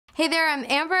Hey there, I'm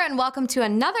Amber and welcome to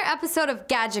another episode of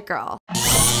Gadget Girl.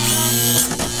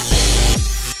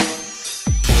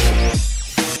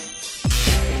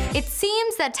 It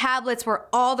seems that tablets were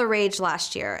all the rage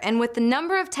last year, and with the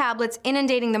number of tablets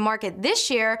inundating the market this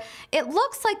year, it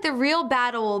looks like the real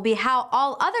battle will be how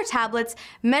all other tablets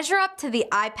measure up to the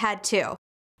iPad 2.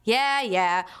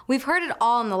 Yeah, we've heard it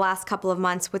all in the last couple of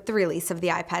months with the release of the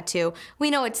iPad 2.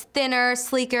 We know it's thinner,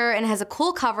 sleeker, and has a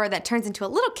cool cover that turns into a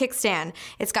little kickstand.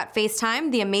 It's got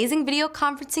FaceTime, the amazing video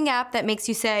conferencing app that makes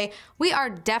you say, we are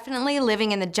definitely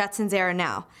living in the Jetsons era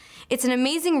now. It's an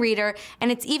amazing reader,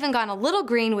 and it's even gone a little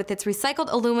green with its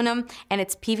recycled aluminum, and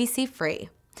it's PVC free.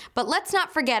 But let's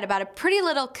not forget about a pretty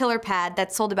little killer pad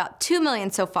that's sold about 2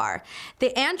 million so far,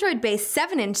 the Android-based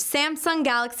 7-inch Samsung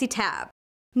Galaxy Tab.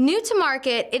 New to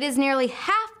market, it is nearly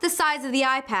half the size of the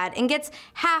iPad and gets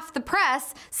half the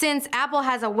press since Apple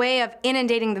has a way of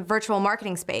inundating the virtual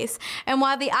marketing space. And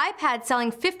while the iPad selling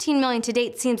 15 million to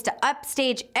date seems to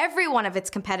upstage every one of its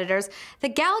competitors, the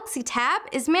Galaxy Tab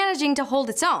is managing to hold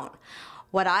its own.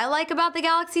 What I like about the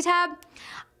Galaxy Tab?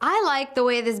 I like the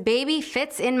way this baby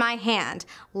fits in my hand.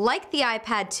 Like the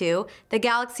iPad 2, the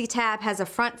Galaxy Tab has a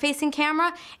front-facing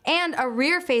camera and a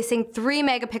rear-facing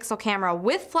 3-megapixel camera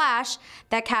with flash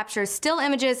that captures still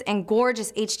images and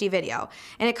gorgeous HD video.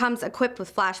 And it comes equipped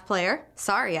with Flash Player,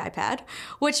 sorry iPad,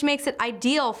 which makes it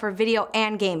ideal for video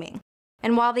and gaming.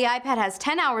 And while the iPad has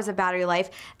 10 hours of battery life,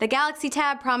 the Galaxy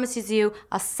Tab promises you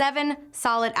 7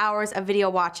 solid hours of video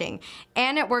watching,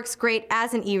 and it works great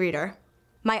as an e-reader.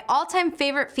 My all-time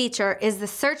favorite feature is the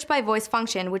search by voice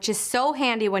function, which is so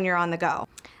handy when you're on the go.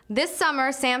 This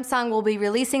summer, Samsung will be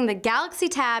releasing the Galaxy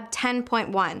Tab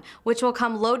 10.1, which will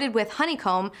come loaded with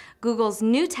Honeycomb, Google's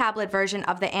new tablet version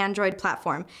of the Android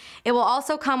platform. It will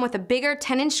also come with a bigger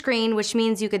 10-inch screen, which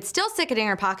means you could still stick it in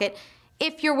your pocket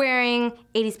if you're wearing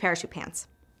 80s parachute pants.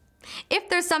 If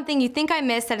there's something you think I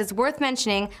missed that is worth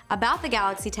mentioning about the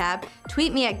Galaxy Tab,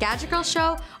 tweet me at Gadget Girl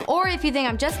Show, or if you think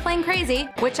I'm just plain crazy,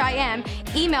 which I am,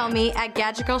 email me at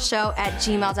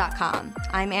gadgetgirlshow@gmail.com.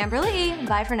 I'm Amber Lee.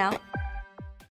 Bye for now.